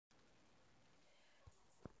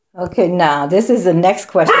Okay, now this is the next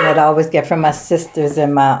question that I always get from my sisters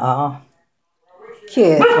and my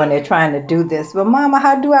kids when they're trying to do this. Well, Mama,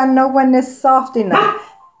 how do I know when it's soft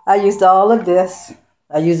enough? I used all of this.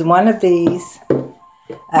 I used one of these.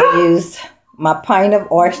 I used my pint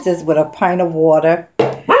of oysters with a pint of water.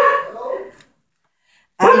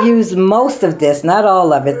 I used most of this, not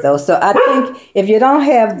all of it though. So I think if you don't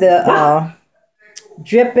have the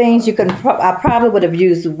drippings, you can. I probably would have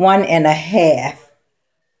used 1.5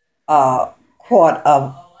 quart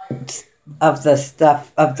of the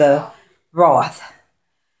stuff of the broth.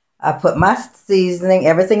 I put my seasoning.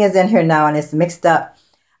 Everything is in here now, and it's mixed up.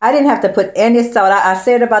 I didn't have to put any salt. I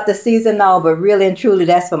said about the seasonal, but really and truly,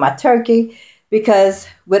 that's for my turkey because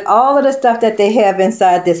with all of the stuff that they have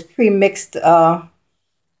inside this pre-mixed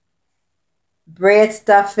bread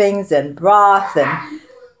stuffings and broth and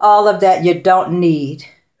all of that, you don't need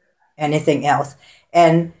anything else.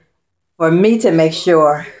 And for me to make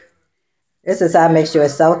sure, this is how I make sure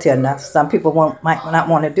it's salty enough. Some people might not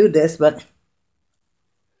want to do this, but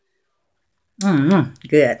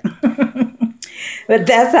good. But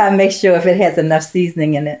that's how I make sure if it has enough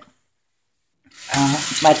seasoning in it.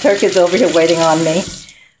 My turkey's over here waiting on me.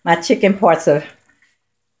 My chicken parts are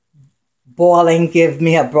boiling. Give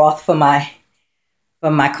me a broth for my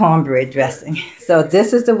cornbread dressing. So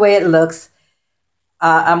this is the way it looks.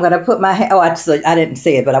 I'm going to put my hand, I didn't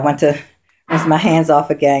say it, but I went to rinse my hands off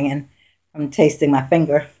again and I'm tasting my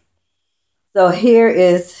finger. So here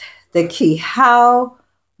is the key. How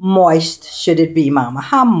moist should it be, Mama?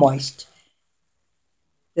 How moist?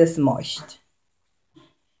 This moist.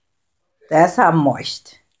 That's how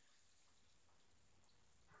moist.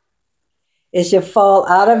 It should fall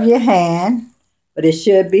out of your hand, but it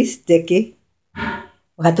should be sticky.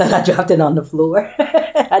 Well, I thought I dropped it on the floor.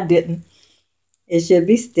 I didn't. It should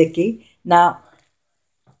be sticky. Now,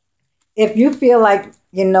 if you feel like,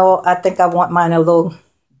 I think I want mine a little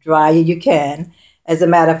drier, you can. As a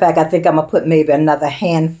matter of fact, I think I'm going to put maybe another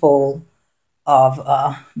handful of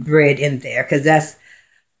bread in there because that's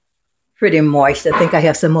pretty moist. I think I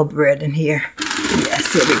have some more bread in here.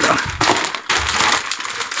 Yes, here we go.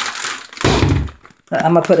 So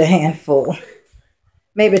I'm going to put a handful,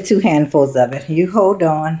 maybe 2 handfuls of it. You hold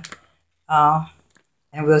on and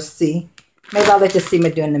we'll see. Maybe I'll let you see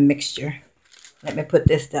me doing the mixture. Let me put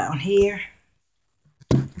this down here.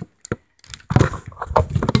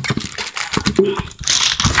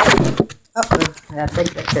 Uh-oh, I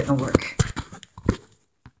think that didn't work.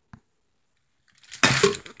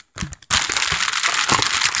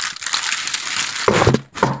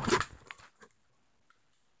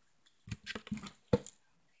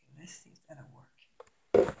 Let's see if that'll work.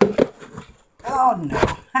 Oh no.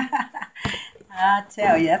 I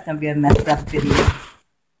tell you, that's going to be a messed up video.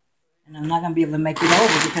 And I'm not going to be able to make it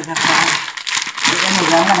over because I'm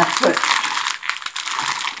going to put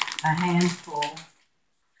a handful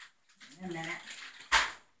in a minute.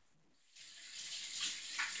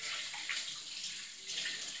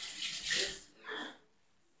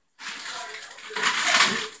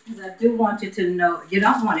 Because I do want you to know, you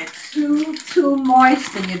don't want it too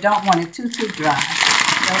moist and you don't want it too dry.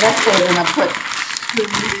 So let's say we're going to put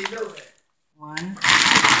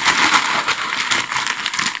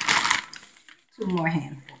 2 more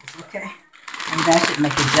handfuls, okay? And that should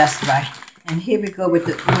make it just right. And here we go with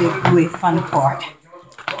the ooey fun part.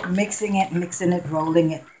 Mixing it,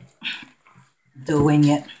 rolling it, doing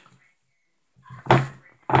it.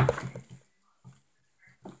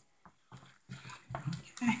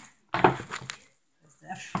 Okay.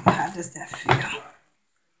 How does that feel?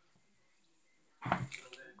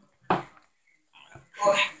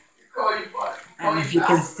 And if you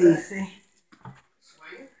can see,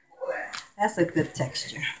 that's a good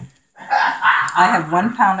texture. I have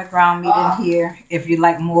 1 pound of ground meat in here. If you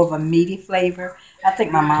like more of a meaty flavor, I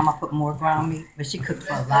think my mama put more ground meat, but she cooked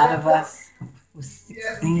for a lot of us. With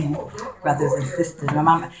 16 brothers and sisters. My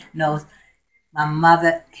mama knows my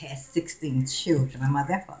mother had 16 children. My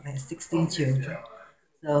mother and father had 16 children.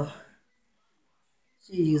 So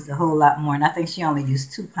she used a whole lot more, and I think she only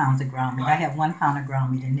used 2 pounds of ground meat. I have 1 pound of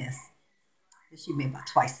ground meat in this. She made about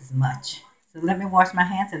twice as much. So let me wash my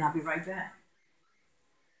hands and I'll be right back.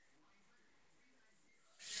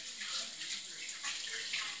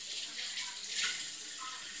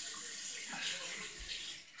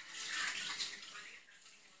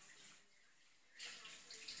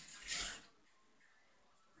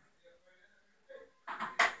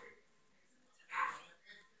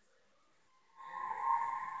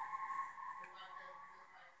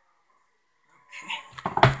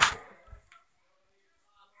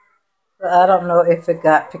 So I don't know if it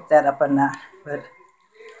got picked that up or not, but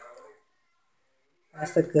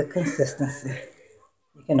That's a good consistency.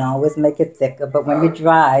 You can always make it thicker, but when you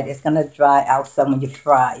dry it, it's going to dry out some when you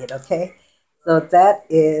fry it, okay? So that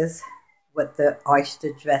is what the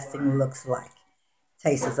oyster dressing looks like.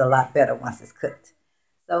 Tastes a lot better once it's cooked.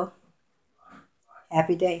 So,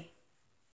 happy day.